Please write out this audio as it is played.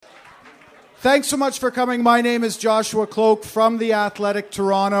Thanks so much for coming. My name is Joshua Cloak from The Athletic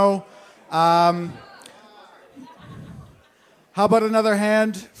Toronto. How about another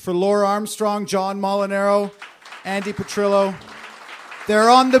hand for Laura Armstrong, John Molinaro, Andy Petrillo? They're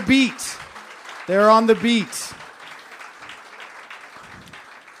on the beat.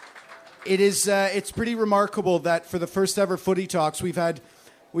 It's pretty remarkable that for the first ever Footy Talks, we've had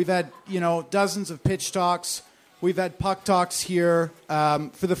dozens of pitch talks. We've had puck talks here.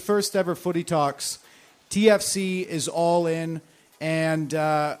 For the first ever Footy Talks, TFC is all in. And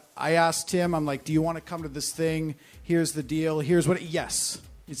I asked Tim, I'm like, do you want to come to this thing? Here's the deal. Yes.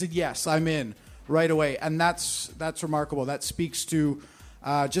 He said, yes, I'm in right away. And that's remarkable. That speaks to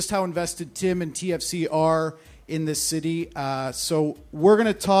just how invested Tim and TFC are in this city. So we're going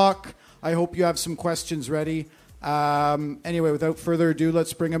to talk. I hope you have some questions ready. Anyway, without further ado,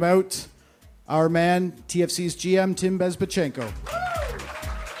 let's bring him out. Our man, TFC's GM, Tim Bezbatchenko.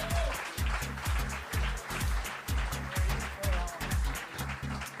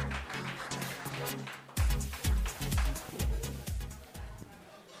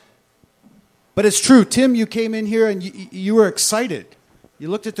 But it's true, Tim, you came in here and you were excited. You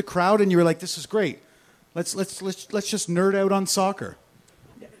looked at the crowd and you were like, this is great. Let's just nerd out on soccer.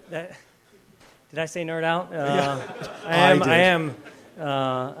 Did I say nerd out? Yeah. I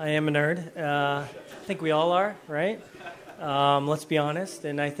am a nerd. I think we all are, right? Let's be honest.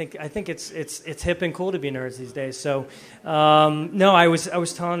 And I think it's hip and cool to be nerds these days. So no, I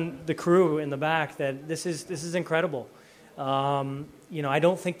was telling the crew in the back that this is incredible. I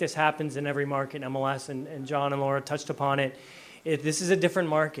don't think this happens in every market in MLS, and John and Laura touched upon it. This is a different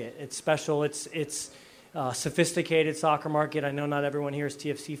market. It's special. It's sophisticated soccer market. I know not everyone here is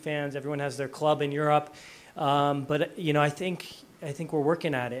TFC fans. Everyone has their club in Europe. But I think we're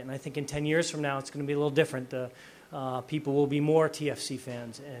working at it, and I think in 10 years from now it's going to be a little different. The people will be more TFC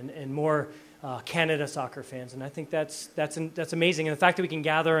fans and more Canada soccer fans, and I think that's amazing. And the fact that we can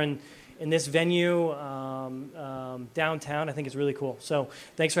gather in this venue downtown, I think is really cool. So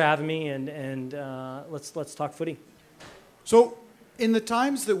thanks for having me, and let's talk footy. So in the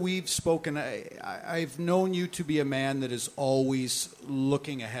times that we've spoken, I've known you to be a man that is always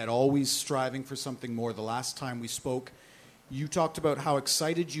looking ahead, always striving for something more. The last time we spoke, you talked about how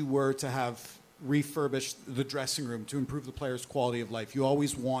excited you were to have refurbished the dressing room to improve the players' quality of life. You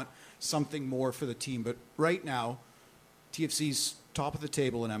always want something more for the team. But right now, TFC's top of the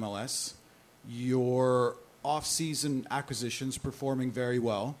table in MLS. Your off-season acquisitions performing very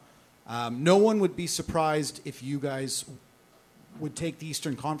well. No one would be surprised if you guys would take the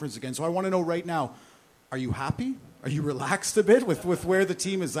Eastern Conference again. So I want to know right now, are you happy? Are you relaxed a bit with where the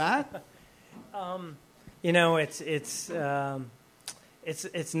team is at? It's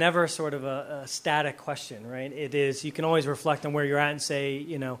never sort of a static question, right? It is. You can always reflect on where you're at and say,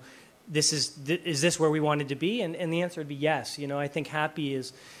 is this where we wanted to be? And the answer would be yes. I think happy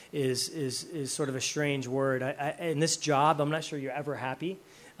is sort of a strange word. In this job, I'm not sure you're ever happy.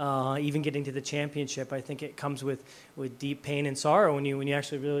 Even getting to the championship, I think it comes with deep pain and sorrow when you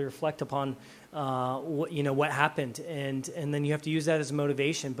actually really reflect upon what happened, and then you have to use that as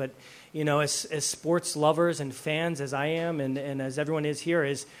motivation. But as sports lovers and fans, as I am, and as everyone is here,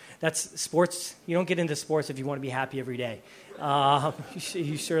 that's sports. You don't get into sports if you want to be happy every day.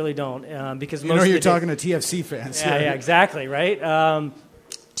 You surely don't, because most you're talking to TFC fans. Yeah, exactly, right.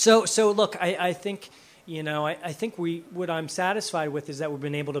 So look, I think. I think what I'm satisfied with is that we've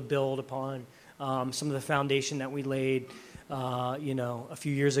been able to build upon some of the foundation that we laid, a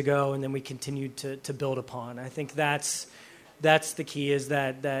few years ago, and then we continued to build upon. I think that's the key, is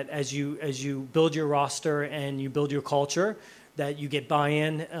that as you build your roster and you build your culture, that you get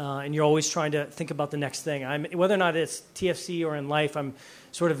buy-in, and you're always trying to think about the next thing. Whether or not it's TFC or in life, I'm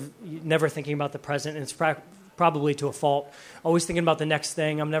sort of never thinking about the present, and it's probably to a fault. Always thinking about the next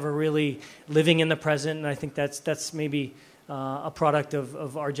thing. I'm never really living in the present, and I think that's maybe a product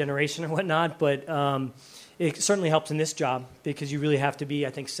of our generation or whatnot. But it certainly helps in this job, because you really have to be,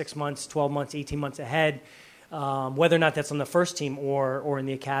 I think, 6 months, 12 months, 18 months ahead, whether or not that's on the first team or in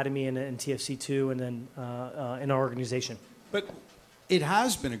the academy and in TFC2 and then in our organization. But it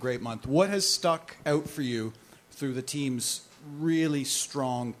has been a great month. What has stuck out for you through the team's really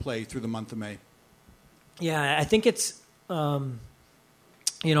strong play through the month of May? Yeah, I think it's,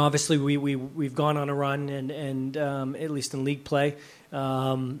 obviously we've gone on a run, and at least in league play,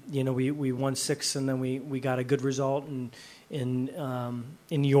 we won 6, and then we got a good result in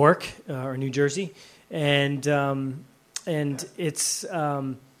New York or New Jersey, and it's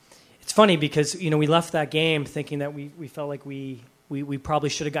funny because we left that game thinking that we felt like we probably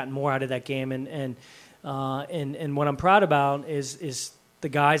should have gotten more out of that game, and what I'm proud about is the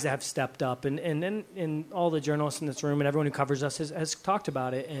guys that have stepped up, and all the journalists in this room and everyone who covers us has talked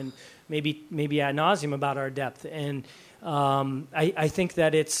about it, and maybe ad nauseum about our depth. And I think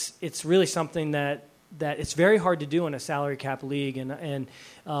that it's really something that it's very hard to do in a salary cap league, and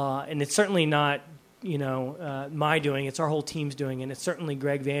it's certainly not my doing. It's our whole team's doing, and it's certainly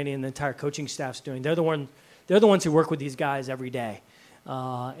Greg Vanney and the entire coaching staff's doing. They're the ones who work with these guys every day,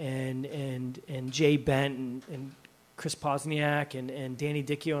 and Jay Bent and Chris Pozniak and Danny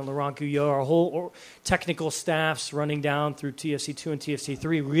Dicchio and Laurent Guyot, our whole technical staffs running down through TFC2 and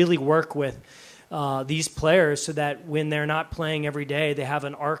TFC3 really work with these players so that when they're not playing every day, they have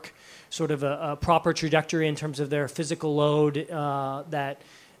an arc, sort of a proper trajectory in terms of their physical load that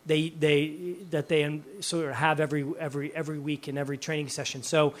they sort of have every week in every training session.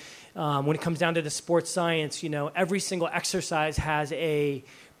 So when it comes down to the sports science, every single exercise has a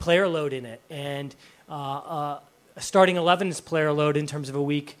player load in it, and a starting 11's player load in terms of a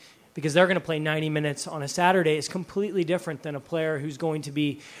week, because they're going to play 90 minutes on a Saturday, is completely different than a player who's going to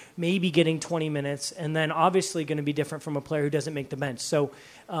be maybe getting 20 minutes, and then obviously going to be different from a player who doesn't make the bench. So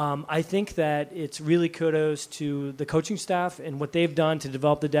I think that it's really kudos to the coaching staff and what they've done to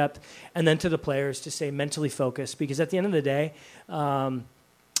develop the depth, and then to the players to stay mentally focused, because at the end of the day,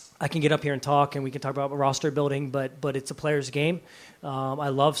 I can get up here and talk, and we can talk about roster building, but it's a player's game. I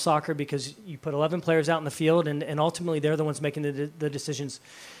love soccer because you put 11 players out in the field, and ultimately they're the ones making the decisions.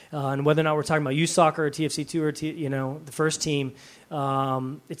 And whether or not we're talking about youth soccer or TFC2 or the first team,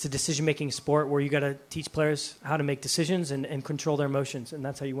 it's a decision-making sport where you got to teach players how to make decisions and control their emotions, and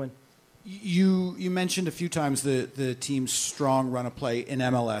that's how you win. You mentioned a few times the team's strong run of play in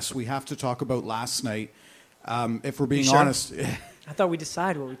MLS. We have to talk about last night. If we're being honest. I thought we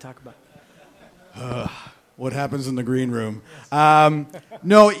decided what we talk about. What happens in the green room?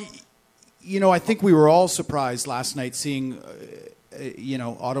 No, I think we were all surprised last night seeing,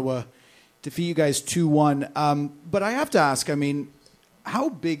 Ottawa defeat you guys 2-1. But I have to ask, how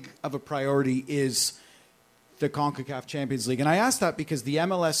big of a priority is the CONCACAF Champions League? And I ask that because the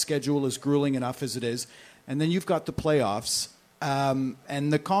MLS schedule is grueling enough as it is, and then you've got the playoffs, and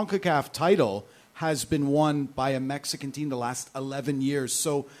the CONCACAF title has been won by a Mexican team the last 11 years.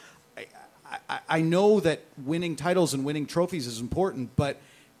 So I know that winning titles and winning trophies is important, but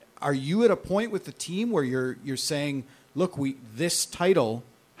are you at a point with the team where you're saying, look, this title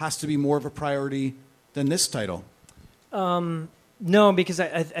has to be more of a priority than this title? No, because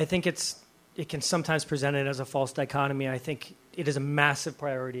I think it can sometimes present it as a false dichotomy. I think it is a massive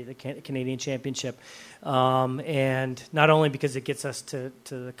priority, the Canadian Championship. And not only because it gets us to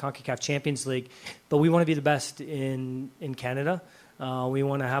the CONCACAF Champions League, but we want to be the best in Canada. We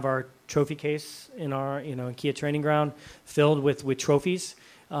want to have our trophy case in our in Kia Training Ground filled with trophies.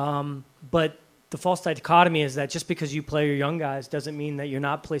 But the false dichotomy is that just because you play your young guys doesn't mean that you're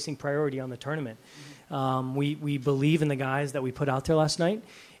not placing priority on the tournament. We believe in the guys that we put out there last night.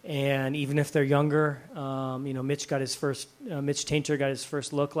 And even if they're younger, Mitch Tainter got his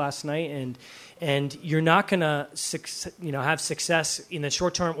first look last night, and you're not going to have success in the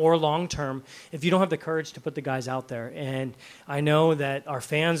short term or long term if you don't have the courage to put the guys out there. And I know that our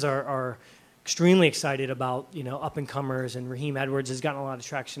fans are extremely excited about up and comers, and Raheem Edwards has gotten a lot of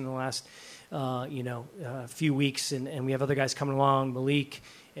traction in the last few weeks, and we have other guys coming along, Malik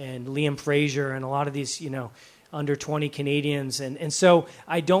and Liam Fraser, and a lot of these under 20 Canadians, and so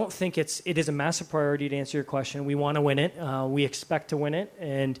I don't think it is a massive priority to answer your question. We want to win it. We expect to win it,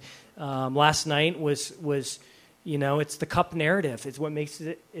 and last night was it's the cup narrative. It's what makes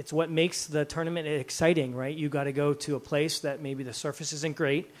the tournament exciting, right? You got to go to a place that maybe the surface isn't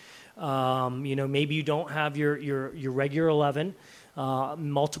great. Maybe you don't have your regular 11,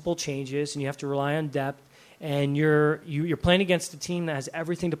 multiple changes, and you have to rely on depth. And you're playing against a team that has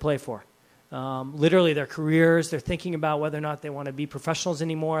everything to play for. Literally their careers, they're thinking about whether or not they want to be professionals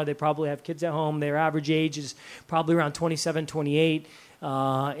anymore. They probably have kids at home. Their average age is probably around 27, 28.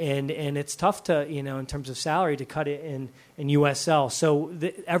 And it's tough to, in terms of salary, to cut it in USL. So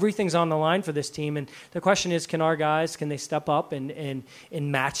everything's on the line for this team. And the question is, can they step up and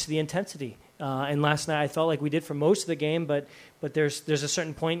match the intensity? And last night I felt like we did for most of the game, but there's a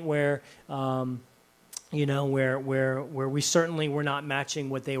certain point where where we certainly were not matching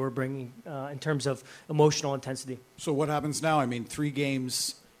what they were bringing in terms of emotional intensity. So what happens now? 3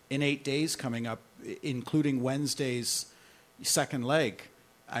 games in 8 days coming up, including Wednesday's second leg.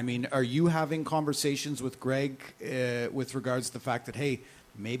 Are you having conversations with Greg with regards to the fact that, hey,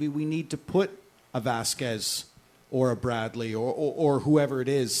 maybe we need to put a Vasquez or a Bradley or whoever it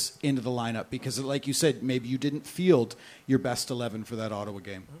is into the lineup? Because like you said, maybe you didn't field your best 11 for that Ottawa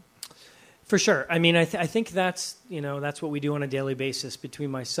game. For sure. I mean, I think that's that's what we do on a daily basis between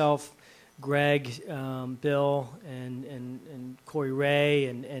myself, Greg, Bill, and Corey Ray,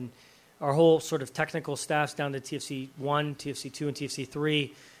 and our whole sort of technical staffs down to TFC 1, TFC 2, and TFC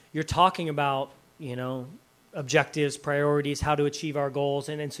 3. You're talking about objectives, priorities, how to achieve our goals,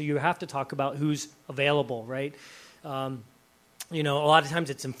 and so you have to talk about who's available, right? A lot of times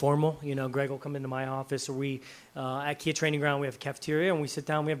it's informal. Greg will come into my office, or we at Kia Training Ground we have a cafeteria, and we sit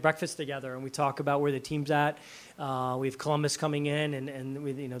down, we have breakfast together, and we talk about where the team's at. We have Columbus coming in, and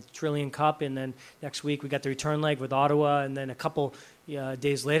with the Trillion Cup, and then next week we got the return leg with Ottawa, and then a couple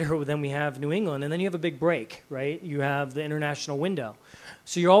days later, then we have New England, and then you have a big break, right? You have the international window,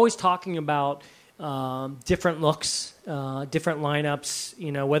 so you're always talking about different looks, different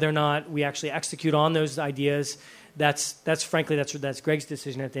lineups. Whether or not we actually execute on those ideas. That's frankly Greg's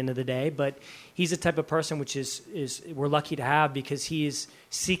decision at the end of the day. But he's the type of person which is we're lucky to have, because he is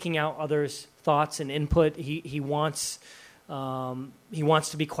seeking out others' thoughts and input. He wants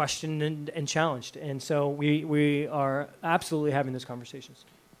to be questioned and challenged, and so we are absolutely having those conversations.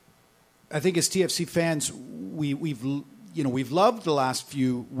 I think as TFC fans, we've loved the last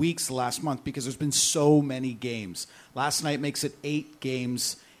few weeks, the last month, because there's been so many games. Last night makes it 8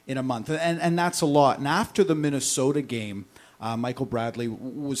 games in a month, and that's a lot. And after the Minnesota game, Michael Bradley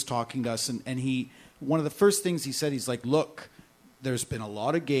was talking to us, and one of the first things he said, he's like, look, there's been a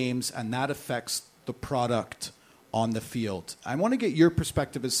lot of games, and that affects the product on the field. I want to get your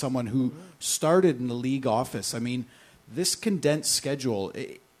perspective as someone who started in the league office. I mean, this condensed schedule,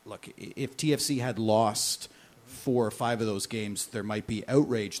 look, if TFC had lost 4 or 5 of those games, there might be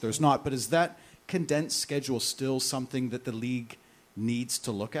outrage. There's not, but is that condensed schedule still something that the league needs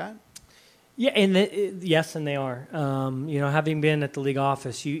to look at? Yeah, and yes, and they are. Having been at the league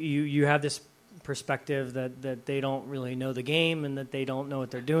office, you have this perspective that they don't really know the game and that they don't know what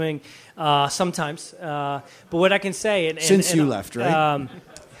they're doing sometimes. But what I can say, since you left, right?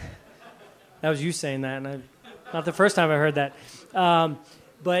 That was you saying that, and not the first time I heard that.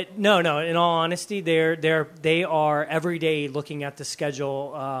 But no. In all honesty, they are every day looking at the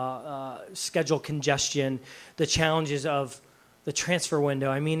schedule congestion, the challenges of the transfer window.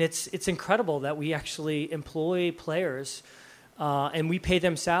 I mean, it's incredible that we actually employ players and we pay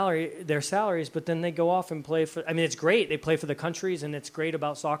them their salaries, but then they go off and play for. I mean, it's great. They play for the countries, and it's great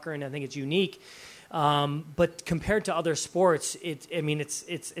about soccer, and I think it's unique. But compared to other sports,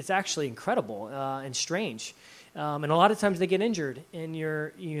 it's actually incredible and strange. And a lot of times they get injured, and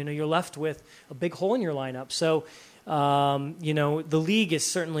you're left with a big hole in your lineup. So, the league is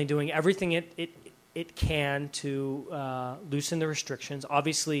certainly doing everything it can to loosen the restrictions.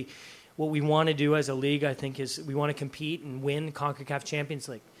 Obviously, what we want to do as a league, I think, is we want to compete and win CONCACAF Champions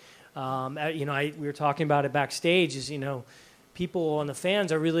League. We were talking about it backstage. People and the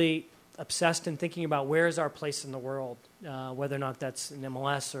fans are really obsessed in thinking about where is our place in the world, whether or not that's in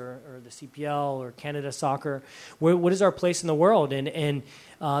MLS or the CPL or Canada Soccer. What is our place in the world? And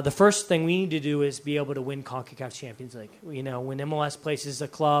the first thing we need to do is be able to win CONCACAF Champions League. When MLS places a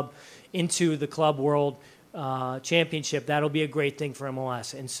club into the Club World Championship, that'll be a great thing for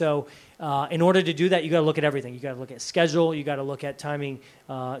MLS. And so in order to do that, you got to look at everything. You got to look at schedule. You got to look at timing,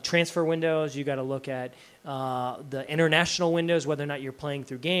 transfer windows. You got to look at the international windows, whether or not you're playing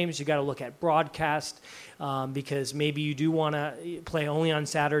through games. You got to look at broadcast because maybe you do want to play only on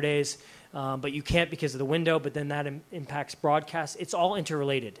Saturdays, but you can't because of the window. But then that impacts broadcast. It's all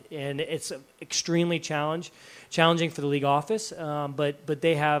interrelated, and it's extremely challenging for the league office. But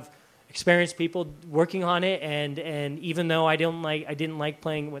they have experienced people working on it, and even though I didn't like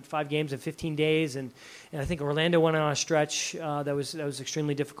playing 5 games in 15 days, and I think Orlando went on a stretch that was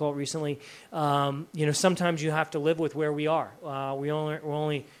extremely difficult recently. Sometimes you have to live with where we are. We're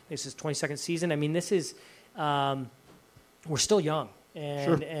only this is 22nd season. I mean, this is we're still young,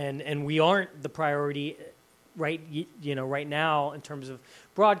 and Sure. and we aren't the priority right now in terms of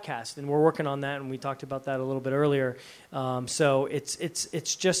broadcast, and we're working on that, and we talked about that a little bit earlier. So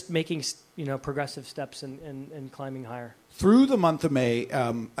it's just making progressive steps and climbing higher. Through the month of May,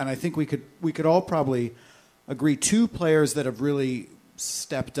 and I think we could all probably agree, 2 players that have really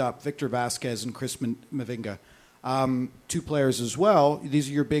stepped up, Victor Vasquez and Chris Mavinga. 2 players as well. These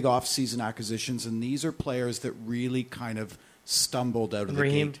are your big off-season acquisitions, and these are players that really kind of stumbled out of the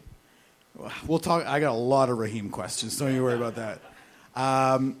Raheem. gate. We'll talk. I got a lot of Raheem questions. Don't you worry about that.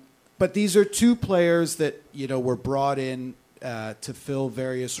 But these are 2 players that were brought in to fill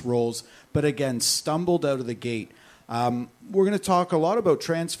various roles, but again stumbled out of the gate. We're going to talk a lot about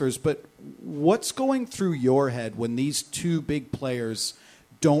transfers, but what's going through your head when these 2 big players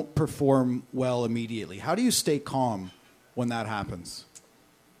don't perform well immediately? How do you stay calm when that happens?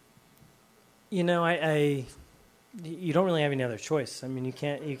 You don't really have any other choice. I mean, you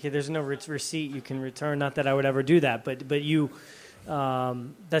can't. There's no receipt you can return. Not that I would ever do that, but you.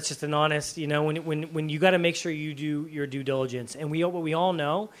 That's just an honest. When you got to make sure you do your due diligence, and what we all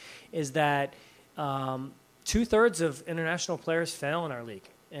know is that 2/3 of international players fail in our league.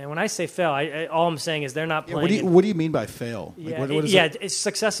 And when I say fail, all I'm saying is they're not playing. What do you mean by fail? It's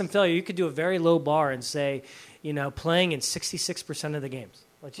success and failure. You could do a very low bar and say, playing in 66% of the games.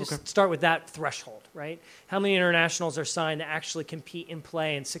 Let's just start with that threshold, right? How many internationals are signed to actually compete and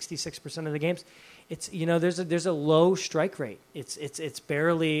play in 66% of the games? It's there's a low strike rate. It's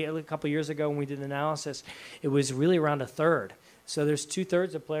barely. A couple of years ago when we did the analysis, it was really around a third. So there's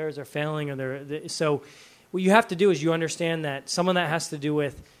 2/3 of players are failing, so what you have to do is you understand that some of that has to do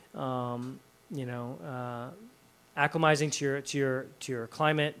with acclimatizing to your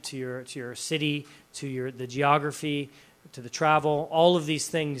climate, to your city, to the geography, to the travel. All of these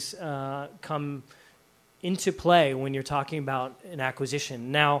things come into play when you're talking about an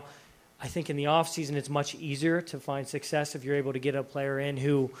acquisition. Now, I think in the off season it's much easier to find success if you're able to get a player in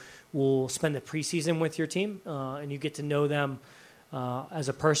who will spend the preseason with your team, and you get to know them as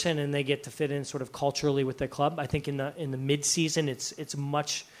a person, and they get to fit in sort of culturally with the club. I think in the mid season it's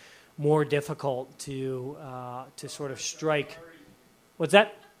much more difficult to sort of strike. What's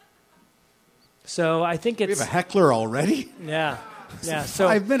that? So I think we have a heckler already. Yeah. So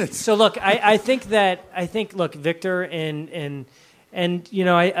 5 minutes. So look, I think Victor and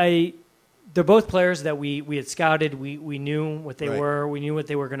they're both players that we had scouted. We knew what they were. We knew what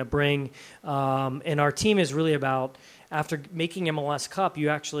they were going to bring. And our team is really about, after making MLS Cup,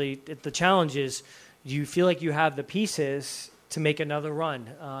 the challenge is, do you feel like you have the pieces to make another run?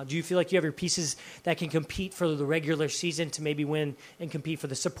 Do you feel like you have your pieces that can compete for the regular season to maybe win and compete for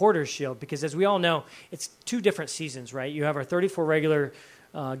the Supporters Shield? Because as we all know, it's two different seasons, right? You have our 34 regular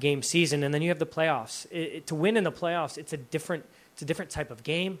game season, and then you have the playoffs. To win in the playoffs, it's a different type of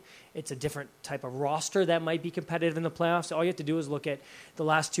game. It's a different type of roster that might be competitive in the playoffs. All you have to do is look at the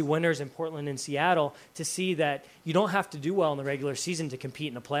last two winners in Portland and Seattle to see that you don't have to do well in the regular season to compete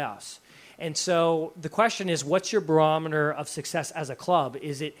in the playoffs. And so the question is, what's your barometer of success as a club?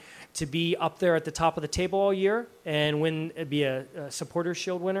 Is it to be up there at the top of the table all year and be a Supporters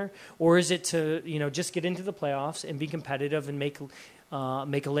Shield winner? Or is it to just get into the playoffs and be competitive and make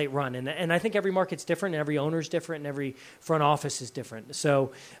a late run? And I think every market's different, and every owner's different, and every front office is different.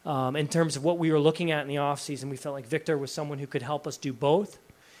 So in terms of what we were looking at in the offseason, we felt like Victor was someone who could help us do both.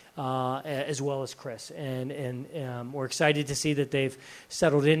 As well as Chris, and we're excited to see that they've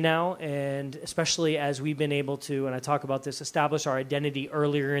settled in now, and especially as we've been able to, and I talk about this, establish our identity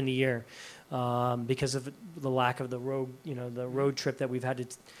earlier in the year because of the lack of the road trip that we've had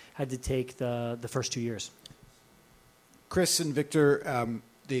to take the first 2 years. Chris and Victor,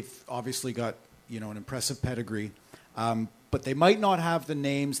 they've obviously got an impressive pedigree, but they might not have the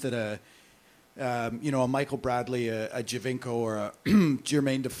names that a Michael Bradley, a Giovinco, or a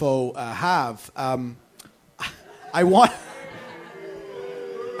Jermaine Defoe have. I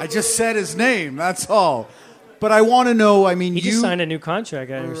just said his name, that's all. But I want to know, He just signed a new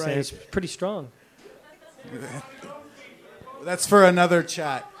contract, I understand. Right. It's pretty strong. That's for another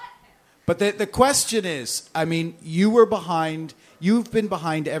chat. But the question is, you've been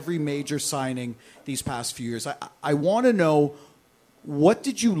behind every major signing these past few years. I want to know, what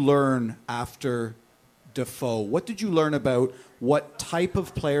did you learn after Defoe? What did you learn about what type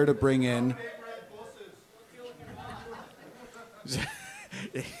of player to bring in?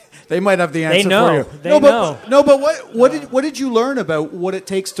 They might have the answer for you. They know. But what did you learn about what it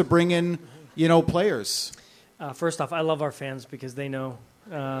takes to bring in, players? First off, I love our fans because they know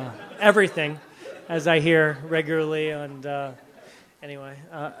everything, as I hear regularly. And anyway,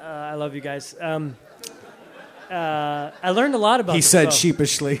 I love you guys. I learned a lot about He said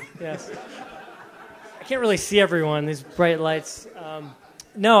sheepishly. Yes. I can't really see everyone, these bright lights.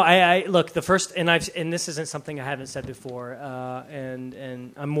 No, I look, the first, and this isn't something I haven't said before,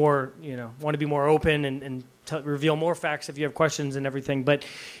 and I'm more, want to be more open and reveal more facts if you have questions and everything. But,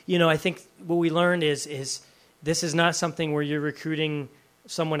 I think what we learned is this is not something where you're recruiting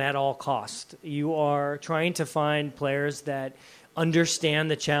someone at all cost. You are trying to find players that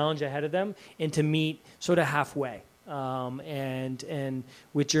understand the challenge ahead of them and to meet sort of halfway. And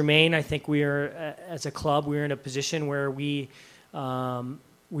with Jermaine, I think we are, as a club, we're in a position where we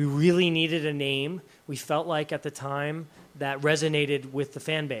really needed a name. We felt like at the time that resonated with the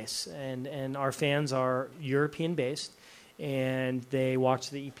fan base, and our fans are European based, and they watch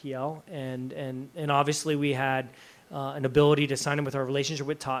the EPL, and obviously we had an ability to sign him with our relationship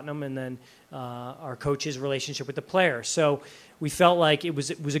with Tottenham, and then our coach's relationship with the player. So we felt like it was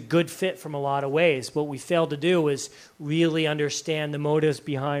a good fit from a lot of ways. What we failed to do is really understand the motives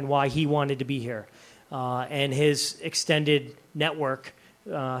behind why he wanted to be here, and his extended network,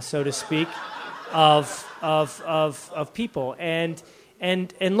 so to speak, of people. And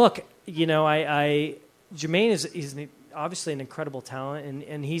look, Jermaine is obviously an incredible talent,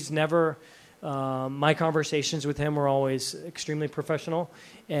 and he's never. My conversations with him were always extremely professional,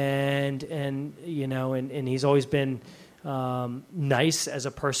 and he's always been nice as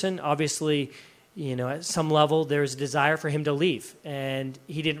a person. Obviously, at some level, there's a desire for him to leave, and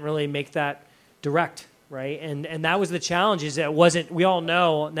he didn't really make that direct, right? And that was the challenge. Is that it wasn't. We all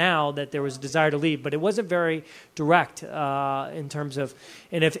know now that there was a desire to leave, but it wasn't very direct in terms of.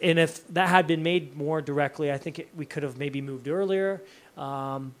 And if that had been made more directly, I think we could have maybe moved earlier.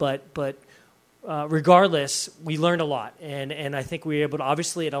 But regardless, we learned a lot, and I think we were able to.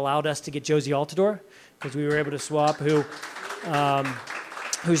 Obviously, it allowed us to get Jozy Altidore because we were able to swap,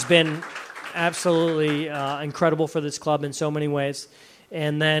 who's been absolutely incredible for this club in so many ways.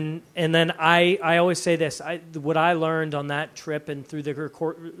 And then I always say this: what I learned on that trip and through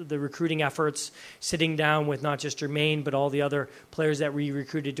the recruiting efforts, sitting down with not just Jermaine but all the other players that we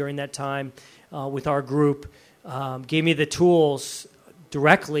recruited during that time with our group, gave me the tools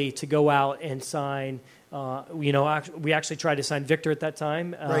directly to go out and sign. We actually tried to sign Victor at that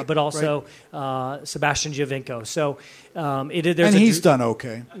time, but also Sebastian Giovinco. So he's done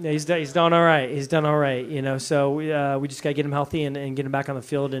okay. He's done all right. He's done all right. So we just got to get him healthy and get him back on the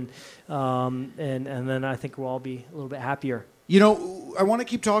field, and then I think we'll all be a little bit happier. I want to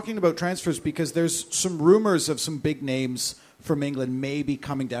keep talking about transfers because there's some rumors of some big names from England maybe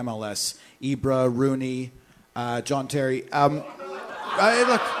coming to MLS. Ibra, Rooney, John Terry.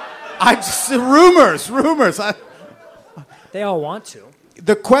 I just rumors. They all want to.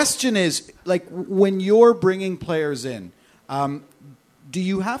 The question is, like, when you're bringing players in, do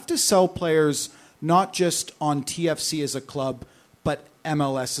you have to sell players not just on TFC as a club, but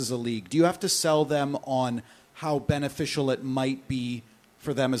MLS as a league? Do you have to sell them on how beneficial it might be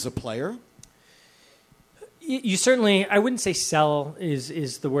for them as a player? You certainly. I wouldn't say sell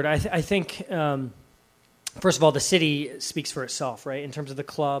is the word. I think. First of all, the city speaks for itself, right? In terms of the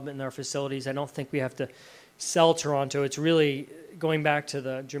club and our facilities, I don't think we have to sell Toronto. It's really going back to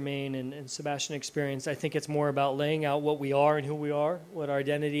the Jermaine and Sebastian experience. I think it's more about laying out what we are and who we are, what our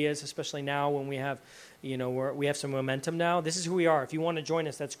identity is, especially now when we have, we have some momentum now. This is who we are. If you want to join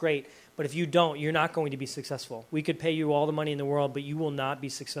us, that's great. But if you don't, you're not going to be successful. We could pay you all the money in the world, but you will not be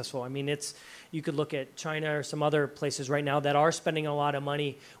successful. I mean, you could look at China or some other places right now that are spending a lot of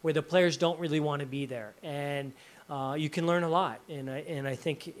money where the players don't really want to be there. And you can learn a lot. And I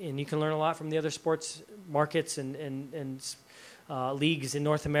think you can learn a lot from the other sports markets and leagues in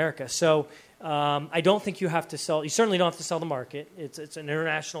North America. So I don't think you have to sell. You certainly don't have to sell the market. It's an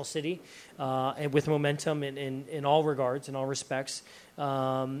international city and with momentum in all regards, in all respects,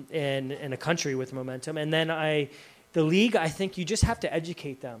 and a country with momentum. And then the league, I think you just have to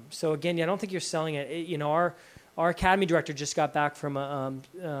educate them. So again, I don't think you're selling it. Our academy director just got back from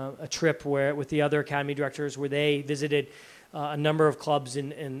a trip with the other academy directors where they visited a number of clubs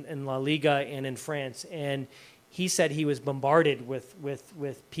in La Liga and in France, and he said he was bombarded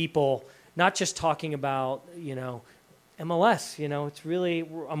with people not just talking about MLS. It's really,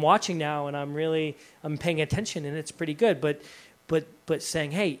 I'm watching now and I'm paying attention and it's pretty good, but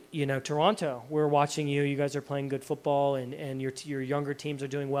saying, hey, Toronto, we're watching you. You guys are playing good football, and your younger teams are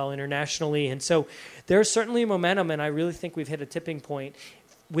doing well internationally. And so there's certainly momentum, and I really think we've hit a tipping point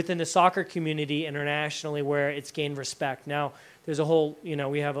within the soccer community internationally where it's gained respect. Now, there's a whole,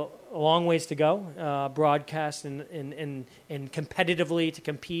 we have a long ways to go, broadcast and competitively to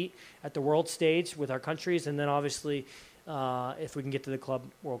compete at the world stage with our countries, and then obviously if we can get to the Club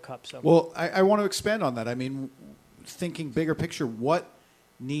World Cup. So. Well, I want to expand on that. I mean, thinking bigger picture, what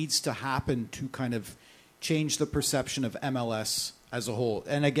needs to happen to kind of change the perception of MLS as a whole?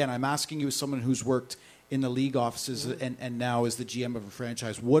 And again, I'm asking you as someone who's worked in the league offices and now is the GM of a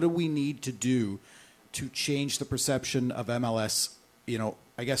franchise. What do we need to do to change the perception of MLS,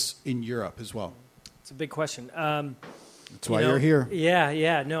 I guess in Europe as well? It's a big question. That's why you're here.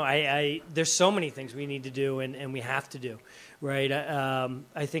 Yeah. No, there's so many things we need to do and we have to do, right?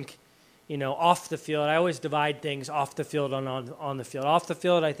 I think, off the field, I always divide things off the field and on the field. Off the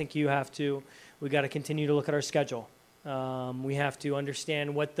field, I think we got to continue to look at our schedule. We have to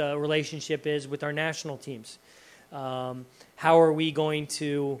understand what the relationship is with our national teams. How are we going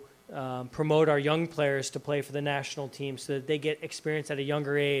to promote our young players to play for the national team so that they get experience at a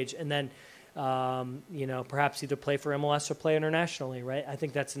younger age? And then perhaps either play for MLS or play internationally, right? I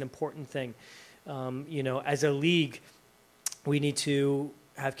think that's an important thing. As a league, we need to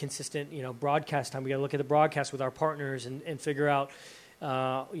have consistent, broadcast time. We got to look at the broadcast with our partners and figure out,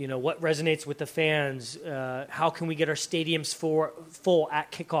 what resonates with the fans. How can we get our stadiums full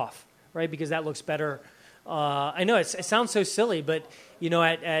at kickoff, right? Because that looks better. I know it sounds so silly, but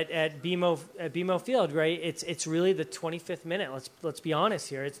at BMO Field, right? It's really the 25th minute. Let's be honest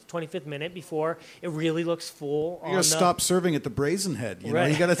here. It's the 25th minute before it really looks full. You got to stop serving at the Brazen Head. You right. know,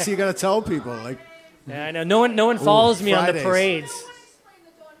 you got to tell people like. Yeah, I know. No one follows me Fridays. on the parades.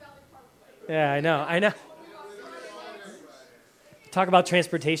 Yeah, I know. Talk about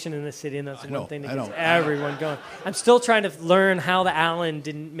transportation in the city, and that's one thing that gets everyone going. I'm still trying to learn how the Allen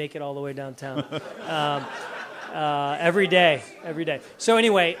didn't make it all the way downtown. Every day. So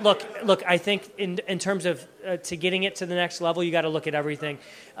anyway, look. I think in terms of to getting it to the next level, you got to look at everything.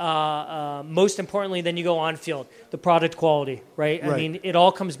 Most importantly, then you go on field, the product quality, right? I mean, it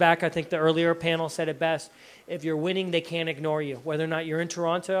all comes back. I think the earlier panel said it best. If you're winning, they can't ignore you, whether or not you're in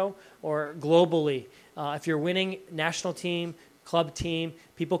Toronto or globally. If you're winning, national team, club team,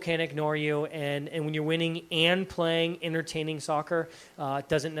 people can't ignore you. And when you're winning and playing entertaining soccer, it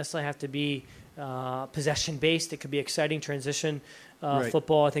doesn't necessarily have to be possession-based. It could be exciting transition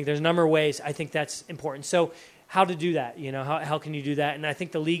football. I think there's a number of ways. I think that's important. So how to do that? How can you do that? And I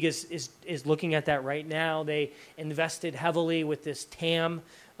think the league is looking at that right now. They invested heavily with this TAM,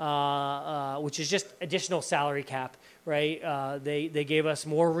 which is just additional salary cap, right? They gave us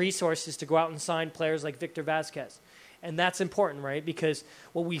more resources to go out and sign players like Victor Vasquez. And that's important, right? Because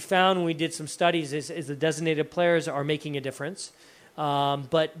what we found when we did some studies is the designated players are making a difference.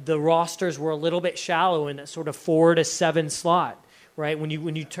 But the rosters were a little bit shallow in that sort of 4 to 7 slot, right? When you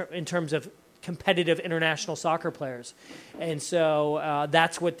in terms of competitive international soccer players, and so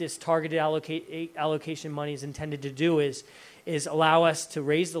that's what this targeted allocation money is intended to do is allow us to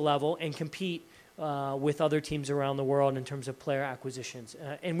raise the level and compete with other teams around the world in terms of player acquisitions.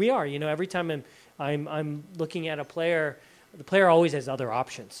 And we are, every time I'm looking at a player, the player always has other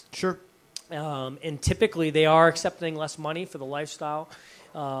options. Sure. And typically they are accepting less money for the lifestyle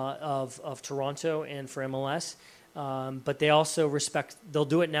of Toronto and for MLS. But they also they'll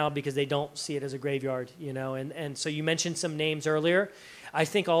do it now because they don't see it as a graveyard, And so you mentioned some names earlier. I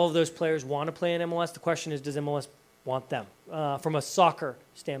think all of those players want to play in MLS. The question is, does MLS want them from a soccer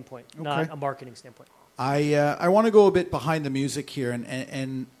standpoint, not a marketing standpoint? I want to go a bit behind the music here,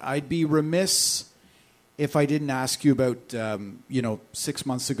 and I'd be remiss if I didn't ask you about 6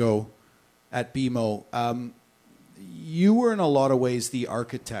 months ago at BMO. You were in a lot of ways the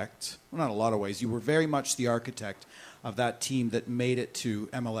architect. Well, not a lot of ways. You were very much the architect of that team that made it to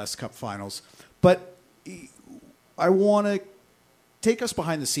MLS Cup Finals. But I want to take us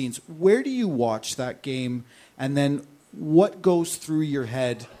behind the scenes. Where do you watch that game, and then what goes through your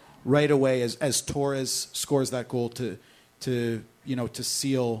head right away as Torres scores that goal to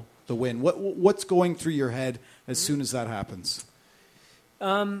seal the win? What's going through your head as soon as that happens?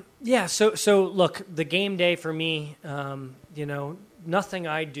 So look, the game day for me, nothing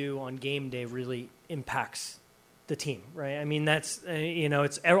I do on game day really impacts the team, right? I mean, that's,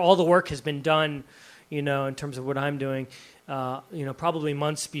 it's all the work has been done, in terms of what I'm doing, probably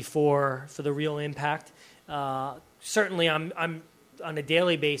months before for the real impact. Certainly I'm on a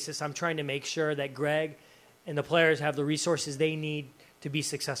daily basis, I'm trying to make sure that Greg and the players have the resources they need to be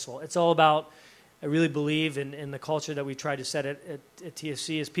successful. It's all about, I really believe in the culture that we try to set at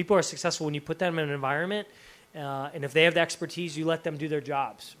TFC is people are successful when you put them in an environment, and if they have the expertise, you let them do their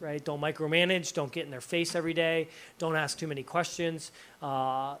jobs, right? Don't micromanage, don't get in their face every day, don't ask too many questions,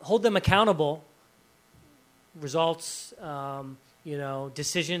 hold them accountable, results,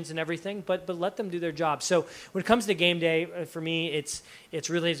 decisions and everything, but let them do their job. So when it comes to game day, for me, it's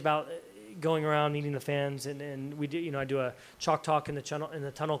really about going around meeting the fans, and we do. I do a chalk talk in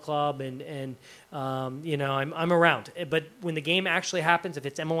the tunnel club, and I'm around. But when the game actually happens, if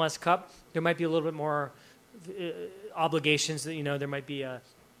it's MLS Cup, there might be a little bit more obligations. That there might be a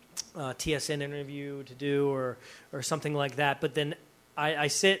TSN interview to do or something like that. But then I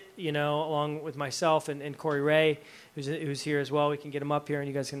sit, along with myself and Corey Ray, who's here as well. We can get him up here, and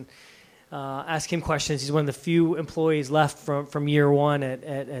you guys can ask him questions. He's one of the few employees left from year one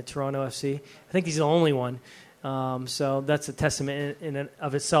at Toronto FC. I think he's the only one. So that's a testament in and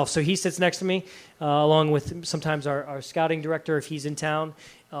of itself. So he sits next to me, along with sometimes our scouting director if he's in town.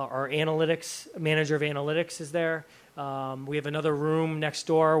 Our analytics manager of analytics is there. We have another room next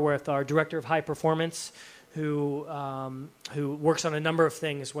door with our director of high performance, who works on a number of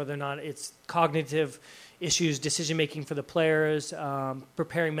things, whether or not it's cognitive, issues, decision making for the players,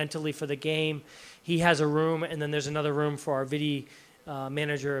 preparing mentally for the game. He has a room, and then there's another room for our video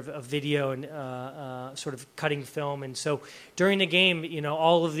manager of video and sort of cutting film. And so during the game,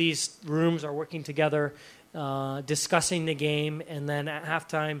 all of these rooms are working together, discussing the game, and then at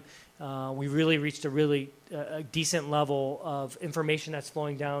halftime, we really reached a decent level of information that's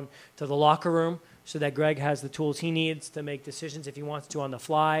flowing down to the locker room so that Greg has the tools he needs to make decisions if he wants to on the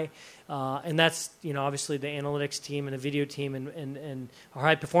fly. And that's, obviously the analytics team and the video team and our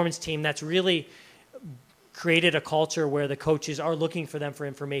high-performance team that's really created a culture where the coaches are looking for them for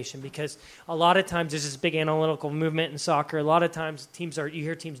information, because a lot of times there's this big analytical movement in soccer. A lot of times you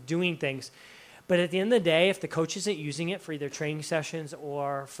hear teams doing things, but at the end of the day, if the coach isn't using it for either training sessions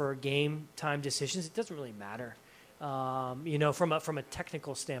or for game time decisions, it doesn't really matter, from a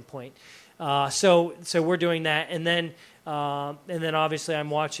technical standpoint. So we're doing that, and then obviously I'm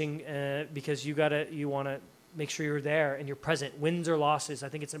watching because you want to make sure you're there and you're present, wins or losses. I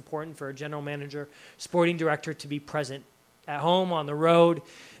think it's important for a general manager, sporting director to be present at home, on the road,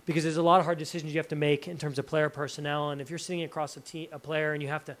 because there's a lot of hard decisions you have to make in terms of player personnel. And if you're sitting across a player and you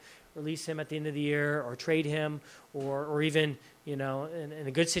have to release him at the end of the year or trade him or even, in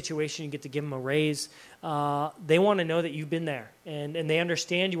a good situation, you get to give him a raise, they want to know that you've been there and they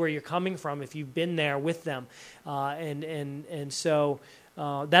understand where you're coming from if you've been there with them. So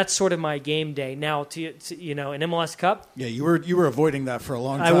that's sort of my game day. Now, in MLS Cup. Yeah, you were avoiding that for a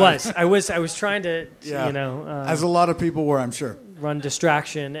long time. I was trying to, as a lot of people were, I'm sure, run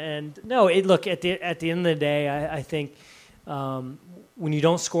distraction. And no, look, at the end of the day, I think when you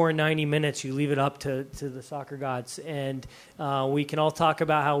don't score in 90 minutes, you leave it up to the soccer gods. And we can all talk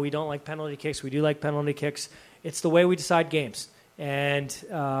about how we don't like penalty kicks. We do like penalty kicks. It's the way we decide games. And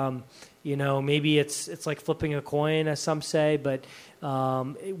maybe it's like flipping a coin, as some say, but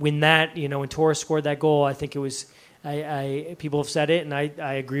when Torres scored that goal, I think it was, people have said it, and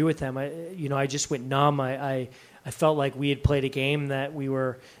I agree with them. I just went numb. I felt like we had played a game that we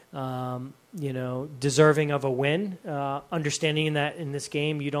were, deserving of a win. Understanding that in this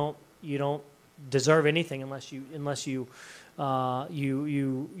game, you don't deserve anything unless you're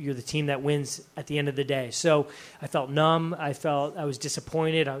the team that wins at the end of the day. So I felt numb. I was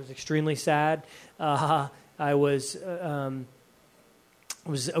disappointed. I was extremely sad. I was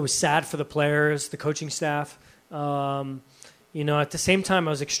sad for the players, the coaching staff. At the same time,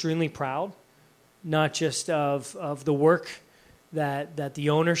 I was extremely proud, not just of the work that the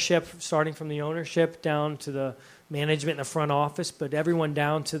ownership, starting from the ownership down to the management in the front office, but everyone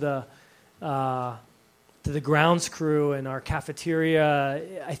down to the grounds crew and our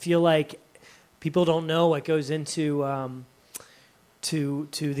cafeteria. I feel like people don't know what goes into to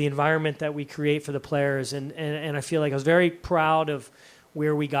the environment that we create for the players, and I feel like I was very proud of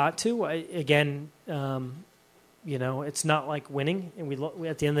where we got to. It's not like winning, and we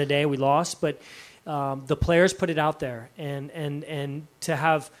at the end of the day we lost, but the players put it out there, and to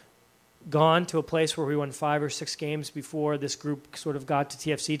have gone to a place where we won 5 or 6 games before this group sort of got to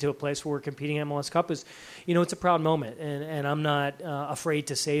TFC, to a place where we're competing in MLS Cup is, it's a proud moment, and I'm not afraid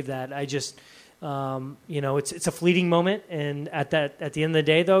to save that. I just, it's a fleeting moment, and at the end of the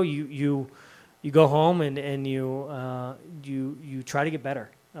day, though, you go home and you try to get better,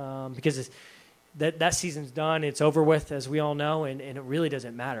 because that season's done. It's over with, as we all know, and it really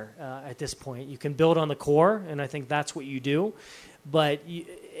doesn't matter at this point. You can build on the core, and I think that's what you do. But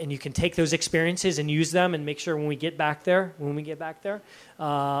you can take those experiences and use them and make sure when we get back there,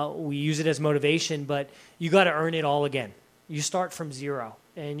 we use it as motivation. But you got to earn it all again. You start from zero,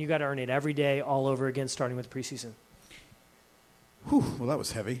 and you got to earn it every day, all over again, starting with preseason. Whew, well, that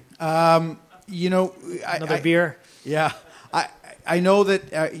was heavy. Another beer. Yeah. I know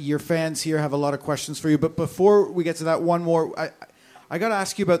that your fans here have a lot of questions for you, but before we get to that, one more. I got to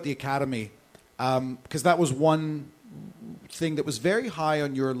ask you about the academy, because that was one thing that was very high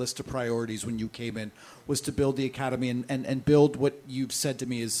on your list of priorities when you came in, was to build the academy and build what you've said to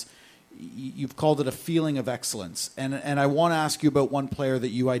me is, you've called it a feeling of excellence. And I want to ask you about one player that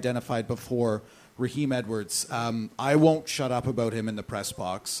you identified before, Raheem Edwards. I won't shut up about him in the press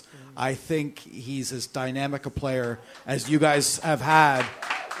box. I think he's as dynamic a player as you guys have had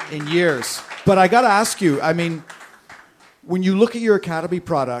in years. But I got to ask you, when you look at your academy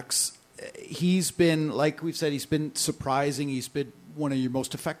products, he's been, like we've said, he's been surprising. He's been one of your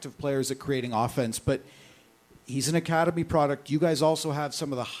most effective players at creating offense. But he's an academy product. You guys also have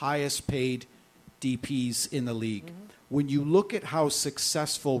some of the highest paid DPs in the league. Mm-hmm. When you look at how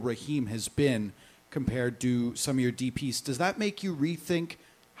successful Raheem has been compared to some of your DPs, does that make you rethink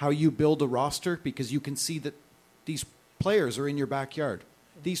how you build a roster? Because you can see that these players are in your backyard.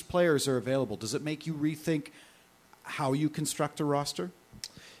 these players are available, does it make you rethink how you construct a roster?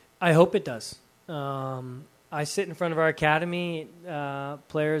 I hope it does. I sit in front of our academy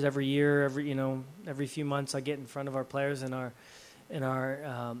players every year. Every few months, I get in front of our players and our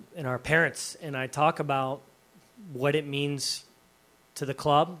parents, and I talk about what it means to the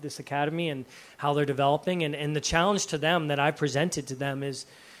club, this academy, and how they're developing. And the challenge to them that I presented to them is,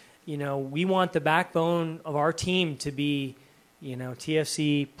 we want the backbone of our team to be,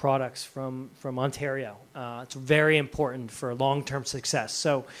 TFC products from Ontario. It's very important for long-term success.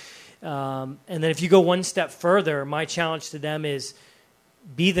 So, and then if you go one step further, my challenge to them is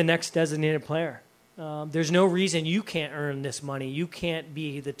be the next designated player. There's no reason you can't earn this money. You can't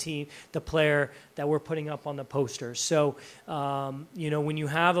be the player that we're putting up on the posters. So, when you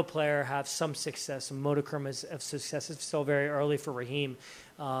have a player have some success, a modicum of success, it's still very early for Raheem,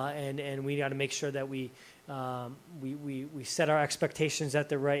 and we got to make sure that we set our expectations at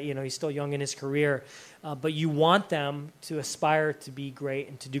the right. He's still young in his career, but you want them to aspire to be great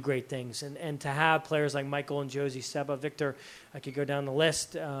and to do great things, and to have players like Michael and Josie, Seba, Victor. I could go down the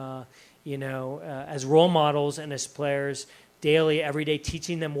list. As role models and as players daily, every day,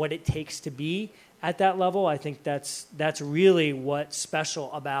 teaching them what it takes to be at that level. I think that's really what's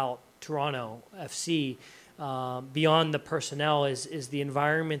special about Toronto FC. Beyond the personnel is the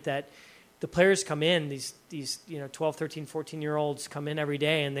environment that the players come in. These 12, 13, 14-year-olds come in every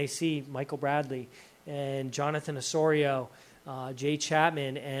day and they see Michael Bradley and Jonathan Osorio, Jay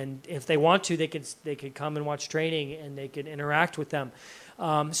Chapman, and if they want to, they could come and watch training and they could interact with them.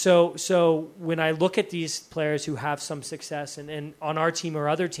 So when I look at these players who have some success and on our team or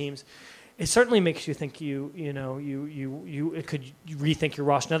other teams, it certainly makes you think you could rethink your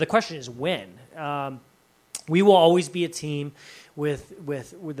roster. Now the question is when. We will always be a team with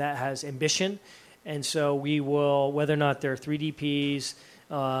that has ambition, and so we will, whether or not they're 3 DPs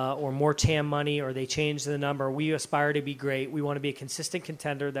or more TAM money or they change the number, we aspire to be great. We want to be a consistent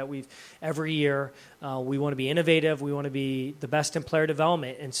contender that every year. We want to be innovative. We want to be the best in player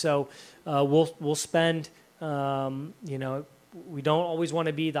development, and so we'll spend. We don't always want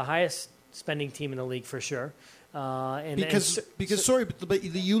to be the highest spending team in the league for sure. Sorry, but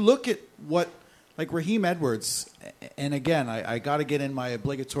you look at what. Like Raheem Edwards, and again, I got to get in my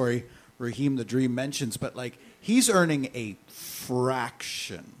obligatory Raheem the Dream mentions, but like he's earning a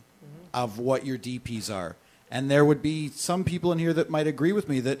fraction of what your DPs are. And there would be some people in here that might agree with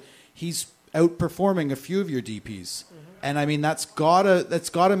me that he's outperforming a few of your DPs. And I mean, that's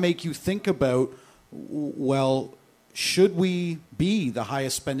gotta make you think about, well, should we be the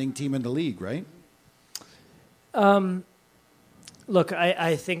highest spending team in the league, right? Look,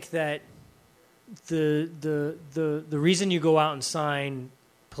 I think that the reason you go out and sign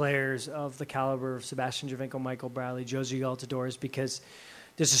players of the caliber of Sebastian Giovinco, Michael Bradley, Josie Altidore is because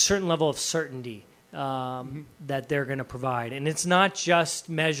there's a certain level of certainty that they're going to provide. And it's not just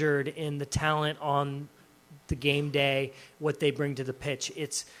measured in the talent on the game day, what they bring to the pitch.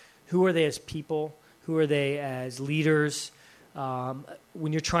 It's who are they as people, who are they as leaders.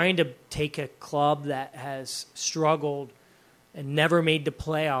 When you're trying to take a club that has struggled and never made the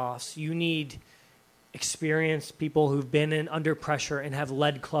playoffs, you need experienced people who've been under pressure and have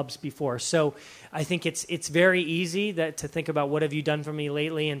led clubs before. So I think it's very easy to think about what have you done for me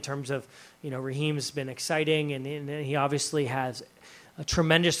lately in terms of, Raheem's been exciting and he obviously has a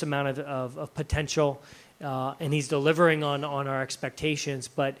tremendous amount of potential and he's delivering on our expectations.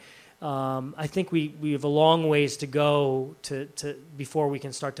 But I think we have a long ways to go to before we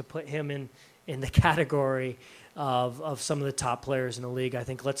can start to put him in the category of some of the top players in the league. I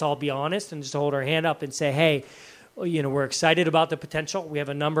think let's all be honest and just hold our hand up and say, hey, we're excited about the potential. We have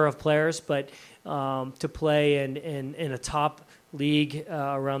a number of players, but to play in a top league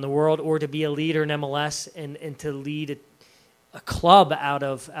around the world or to be a leader in MLS and to lead a club out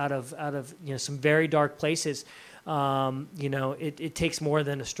of some very dark places, it takes more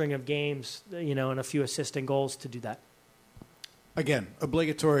than a string of games, and a few assists and goals to do that. Again,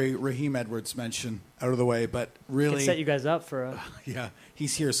 obligatory Raheem Edwards mention out of the way, but really... Can set you guys up for a... Yeah,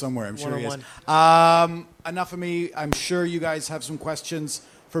 he's here somewhere. I'm sure he is. One-on-one. Enough of me. I'm sure you guys have some questions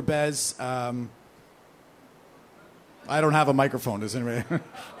for Bez. I don't have a microphone. Does anybody...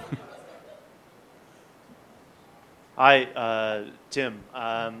 Hi, Tim.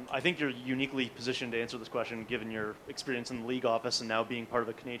 I think you're uniquely positioned to answer this question given your experience in the league office and now being part of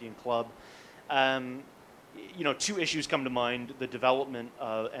a Canadian club. Two issues come to mind: the development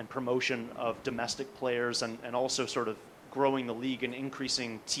and promotion of domestic players and also sort of growing the league and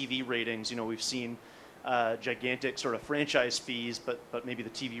increasing TV ratings. We've seen gigantic sort of franchise fees, but maybe the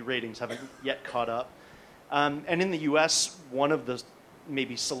TV ratings haven't yet caught up. And in the U.S., one of the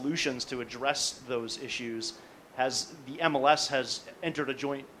maybe solutions to address those issues, the MLS has entered a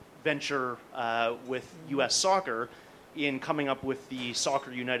joint venture with U.S. Soccer in coming up with the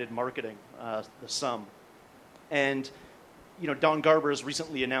Soccer United Marketing, the SUM. And Don Garber has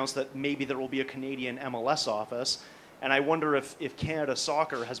recently announced that maybe there will be a Canadian MLS office. And I wonder if Canada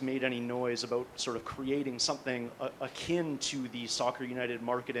Soccer has made any noise about sort of creating something akin to the Soccer United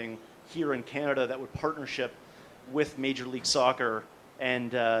Marketing here in Canada that would partnership with Major League Soccer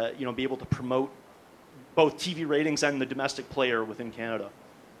and be able to promote both TV ratings and the domestic player within Canada.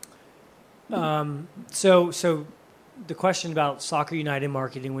 So the question about Soccer United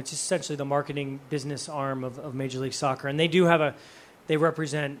Marketing, which is essentially the marketing business arm of Major League Soccer, and they do have they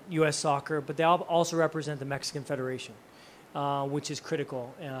represent U.S. Soccer, but they also represent the Mexican Federation, which is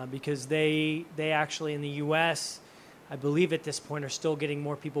critical because they actually in the U.S., I believe at this point, are still getting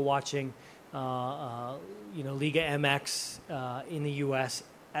more people watching, Liga MX in the U.S.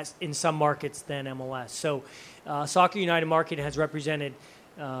 in some markets than MLS. So Soccer United Marketing has represented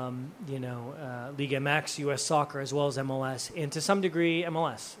Liga MX, U.S. Soccer, as well as MLS, and to some degree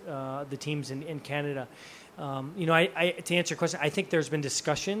MLS, the teams in Canada. To answer your question, I think there's been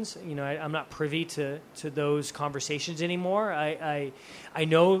discussions. I'm not privy to those conversations anymore. I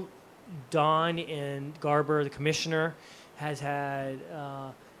know Don and Garber, the commissioner, has had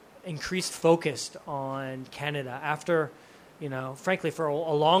increased focus on Canada after, frankly, for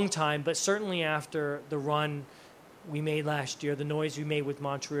a long time, but certainly after the run we made last year, the noise we made with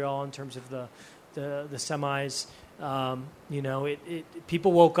Montreal in terms of the semis.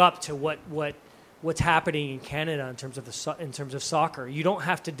 People woke up to what's happening in Canada in terms of soccer. You don't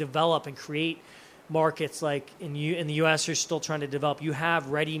have to develop and create markets like in the U.S. You're still trying to develop. You have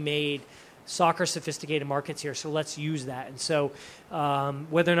ready-made soccer sophisticated markets here, so let's use that. And so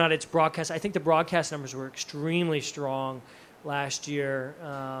whether or not it's broadcast, I think the broadcast numbers were extremely strong last year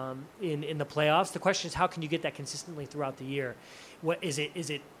in the playoffs. The question is, how can you get that consistently throughout the year? What is it? Is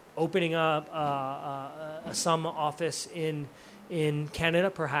it opening up a SUM office in Canada,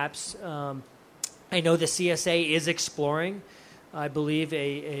 perhaps? I know the CSA is exploring, I believe,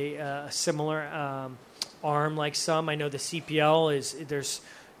 a similar arm like SUM. I know the CPL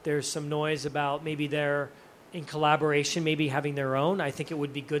there's some noise about maybe they're in collaboration, maybe having their own. I think it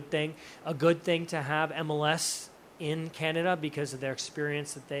would be a good thing to have MLS in Canada because of their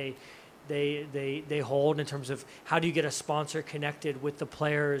experience that they hold in terms of how do you get a sponsor connected with the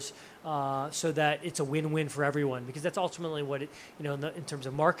players so that it's a win-win for everyone, because that's ultimately what in terms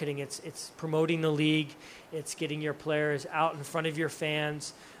of marketing, it's promoting the league, it's getting your players out in front of your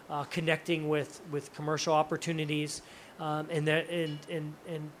fans, connecting with commercial opportunities, and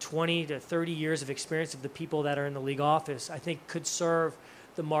 20 to 30 years of experience of the people that are in the league office, I think could serve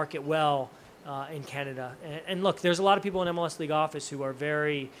the market well in Canada. And look, there's a lot of people in MLS league office who are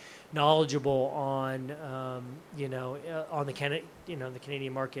very knowledgeable on the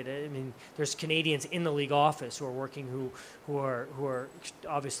Canadian market. I mean, there's Canadians in the league office who are working who are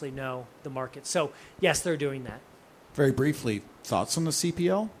obviously know the market. So yes, they're doing that. Very briefly, thoughts on the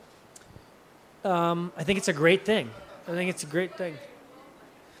CPL? I think it's a great thing.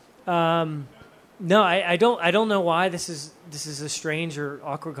 No, I don't know why this is a strange or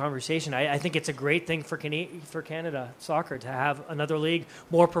awkward conversation. I think it's a great thing for Canada soccer to have another league,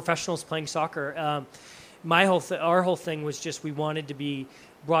 more professionals playing soccer. Our whole thing was just we wanted to be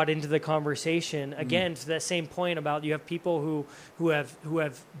brought into the conversation again to that same point about you have people who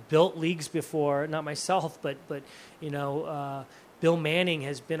have built leagues before, not myself, but Bill Manning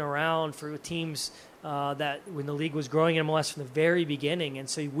has been around for teams that when the league was growing in MLS from the very beginning, and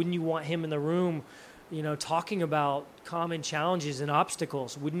so wouldn't you want him in the room, talking about common challenges and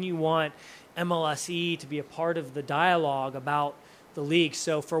obstacles? Wouldn't you want MLSE to be a part of the dialogue about the league?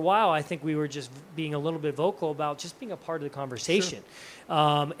 So for a while, I think we were just being a little bit vocal about just being a part of the conversation.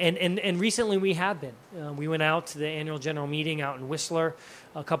 Sure. And recently we have been. We went out to the annual general meeting out in Whistler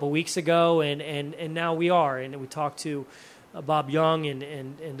a couple weeks ago, and now we are, and we talked to Bob Young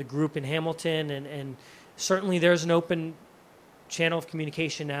and the group in Hamilton, and certainly there's an open channel of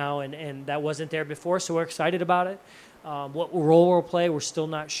communication now, and that wasn't there before, so we're excited about it. What role we'll play, we're still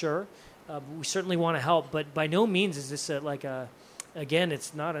not sure. We certainly want to help, but by no means is this again,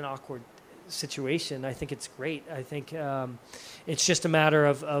 it's not an awkward situation. I think it's great. I think it's just a matter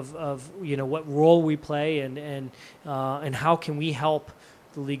of what role we play and how can we help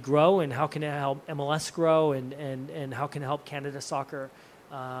the league grow, and how can it help MLS grow, and how can it help Canada soccer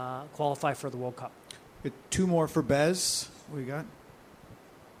qualify for the World Cup. Two more for Bez. What do you got?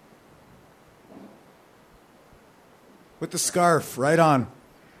 With the scarf, right on.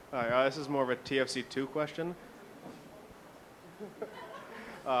 Hi, this is more of a TFC2 question.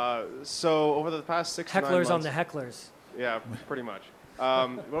 So over the past 6 to 9 months... Hecklers on the hecklers. Yeah, pretty much.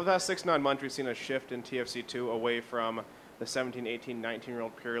 Over the past 6 to 9 months, we've seen a shift in TFC2 away from the 17, 18,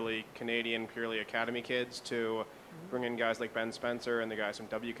 19-year-old purely Canadian, purely academy kids to bring in guys like Ben Spencer and the guys from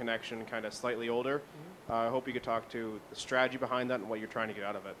W Connection, kind of slightly older. I hope you could talk to the strategy behind that and what you're trying to get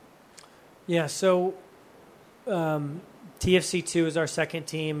out of it. Yeah, so TFC2 is our second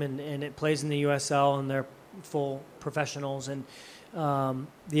team, and it plays in the USL, and they're full professionals. And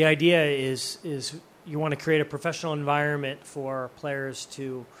the idea is you want to create a professional environment for players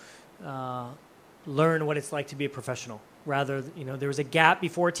to learn what it's like to be a professional. Rather, there was a gap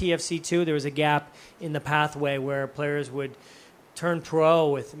before TFC2. There was a gap in the pathway where players would turn pro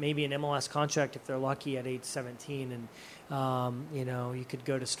with maybe an MLS contract if they're lucky at age 17. And, you could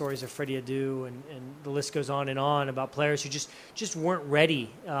go to stories of Freddie Adu and the list goes on and on about players who just weren't ready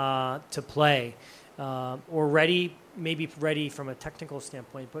to play or maybe ready from a technical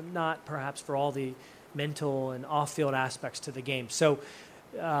standpoint, but not perhaps for all the mental and off-field aspects to the game. So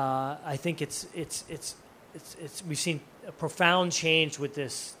I think we've seen a profound change with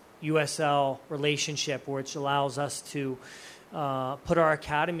this USL relationship, which allows us to put our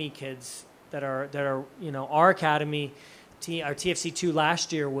academy kids that are our academy team. Our TFC2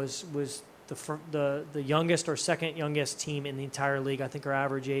 last year was the youngest or second youngest team in the entire league. I think our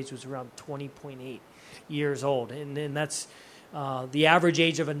average age was around 20.8 years old, and that's the average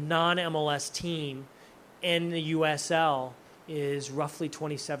age of a non-MLS team in the USL is roughly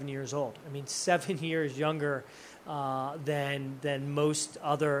 27 years old. I mean, 7 years younger than most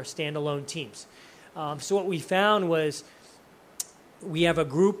other standalone teams. So what we found was we have a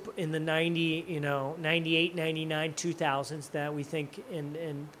group in the 98, 99, 2000s that we think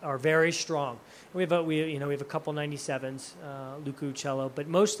and are very strong. We have a couple 97s, Luca Uccello, but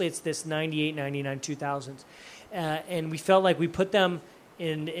mostly it's this 98, 99, 2000s. And we felt like we put them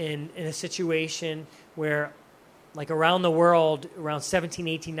in a situation where, like around the world, around 17,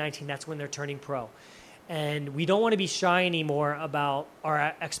 18, 19, that's when they're turning pro. And we don't want to be shy anymore about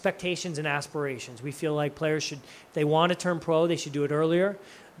our expectations and aspirations. We feel like players should, if they want to turn pro, they should do it earlier.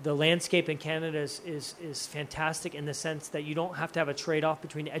 The landscape in Canada is fantastic in the sense that you don't have to have a trade-off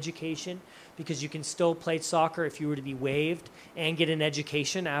between education, because you can still play soccer if you were to be waived and get an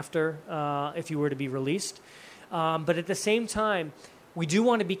education after if you were to be released. But at the same time, we do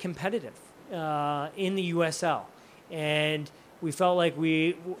want to be competitive in the USL. And we felt like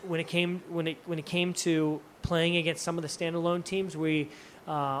when it came to playing against some of the standalone teams, we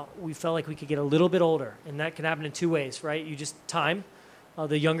felt like we could get a little bit older, and that can happen in two ways, right? You just time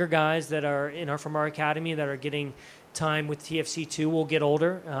the younger guys that are from our academy that are getting time with TFC2 will get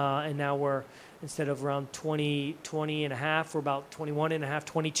older, and now we're, instead of around 20 and a half, we're about 21 and a half,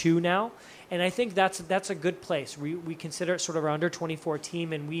 22 now. And I think that's a good place. We consider it sort of our under 24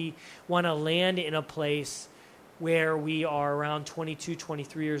 team, and we want to land in a place where we are around 22,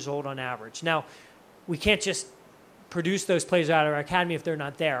 23 years old on average. Now, we can't just produce those players out of our academy if they're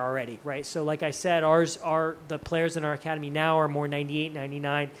not there already, right? So like I said, the players in our academy now are more 98,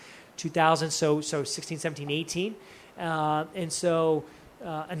 99, 2000, so 16, 17, 18. And so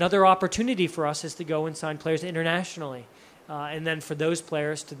another opportunity for us is to go and sign players internationally, and then for those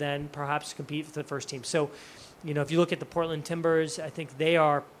players to then perhaps compete for the first team. So, if you look at the Portland Timbers, I think they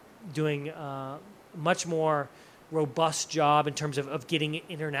are doing much more robust job in terms of getting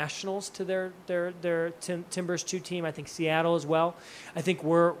internationals to their Timbers 2 team. I think Seattle as well. I think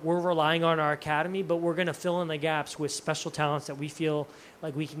we're relying on our academy, but we're going to fill in the gaps with special talents that we feel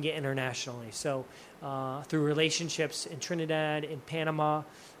like we can get internationally. So through relationships in Trinidad, in Panama,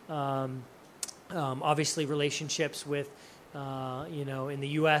 obviously relationships with in the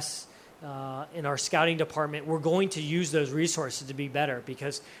U.S., in our scouting department, we're going to use those resources to be better,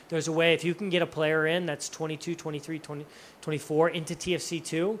 because there's a way, if you can get a player in that's 22, 23, 20, 24 into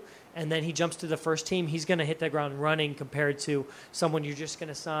TFC2, and then he jumps to the first team, he's going to hit the ground running compared to someone you're just going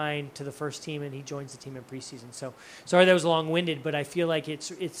to sign to the first team and he joins the team in preseason. So sorry that was long-winded, but I feel like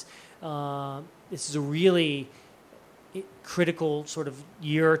this is a really critical sort of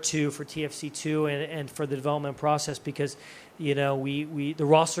year or two for TFC2 and for the development process, because the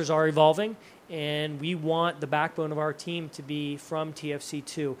rosters are evolving, and we want the backbone of our team to be from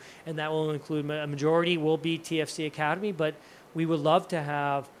TFC2, and that will include a majority will be TFC Academy, but we would love to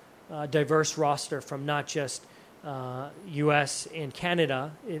have a diverse roster from not just U.S. and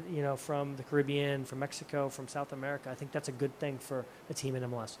Canada, from the Caribbean, from Mexico, from South America. I think that's a good thing for a team in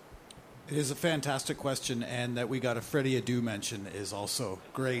MLS. It is a fantastic question, and that we got a Freddie Adu mention is also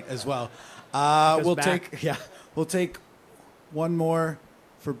great as well. We'll take one more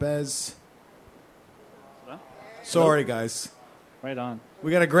for Bez. Hello? Sorry, guys. Right on.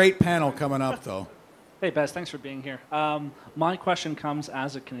 We got a great panel coming up, though. Hey, Bez, thanks for being here. My question comes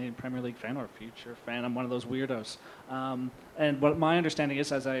as a Canadian Premier League fan or future fan. I'm one of those weirdos. And what my understanding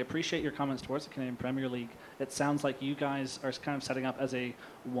is, as I appreciate your comments towards the Canadian Premier League, it sounds like you guys are kind of setting up as a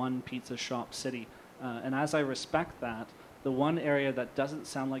one pizza shop city. And as I respect that, the one area that doesn't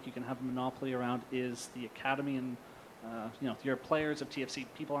sound like you can have a monopoly around is the academy, and your players of TFC,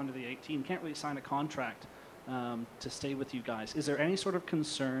 people under the 18, can't really sign a contract to stay with you guys. Is there any sort of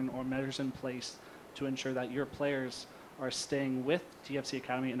concern or measures in place to ensure that your players are staying with TFC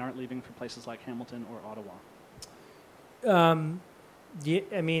Academy and aren't leaving for places like Hamilton or Ottawa?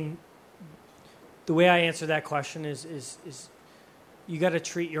 I mean, the way I answer that question is you got to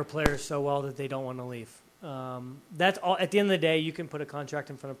treat your players so well that they don't want to leave. That's all. At the end of the day, you can put a contract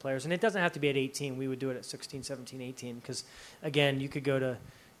in front of players, and it doesn't have to be at 18. We would do it at 16, 17, 18, because, again, you could go to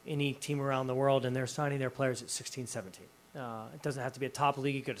any team around the world, and they're signing their players at 16, 17. It doesn't have to be a top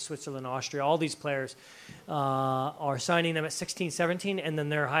league. You go to Switzerland, Austria. All these players are signing them at 16, 17, and then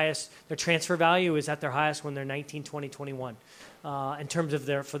their transfer value is at their highest when they're 19, 20, 21 in terms of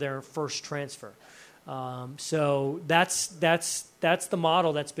their first transfer. So that's the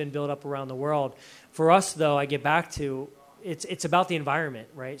model that's been built up around the world. For us, though, I get back to it's about the environment,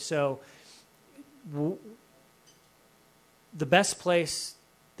 right? So the best place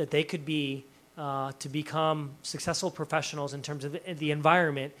that they could be to become successful professionals in terms of the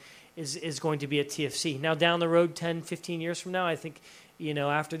environment is going to be at TFC. Now, down the road, 10, 15 years from now, I think,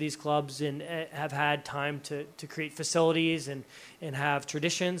 after these clubs have had time to create facilities and have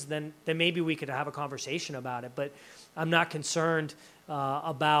traditions, then maybe we could have a conversation about it. But I'm not concerned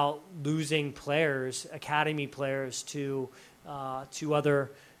about losing players, academy players, to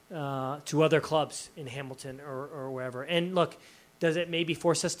other clubs in Hamilton or wherever. And look, does it maybe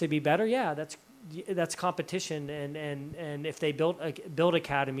force us to be better? Yeah, that's competition, and if they build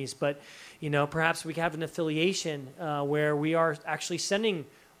academies, but perhaps we could have an affiliation where we are actually sending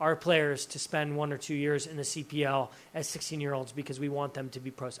our players to spend 1 or 2 years in the CPL as 16-year-olds because we want them to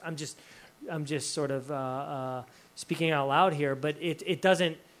be pros. I'm just sort of speaking out loud here, but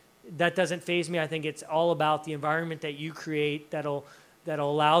that doesn't faze me. I think it's all about the environment that you create that'll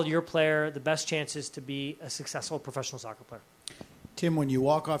allow your player the best chances to be a successful professional soccer player. Tim, when you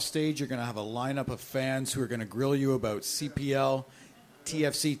walk off stage, you're going to have a lineup of fans who are going to grill you about CPL,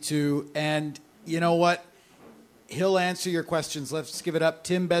 TFC2, and you know what? He'll answer your questions. Let's give it up.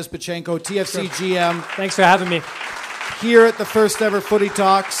 Tim Bezbatchenko, TFC GM. Thanks for having me. Here at the first ever Footy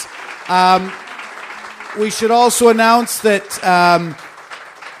Talks. We should also announce that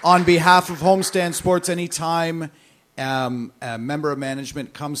on behalf of Homestand Sports, anytime a member of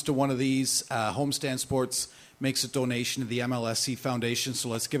management comes to one of these, Homestand Sports makes a donation to the MLSE Foundation. So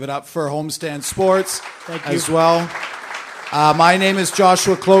let's give it up for Homestand Sports as well. My name is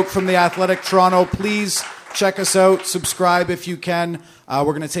Joshua Cloak from the Athletic Toronto. Please check us out. Subscribe if you can. We're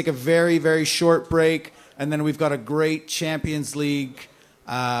going to take a very, very short break. And then we've got a great Champions League,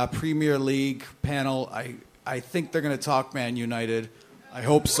 Premier League panel. I think they're going to talk Man United. I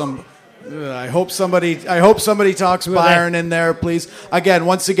hope somebody talks Bayern in there, please.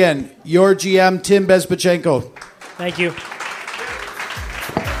 Once again, your GM, Tim Bezbatchenko. Thank you.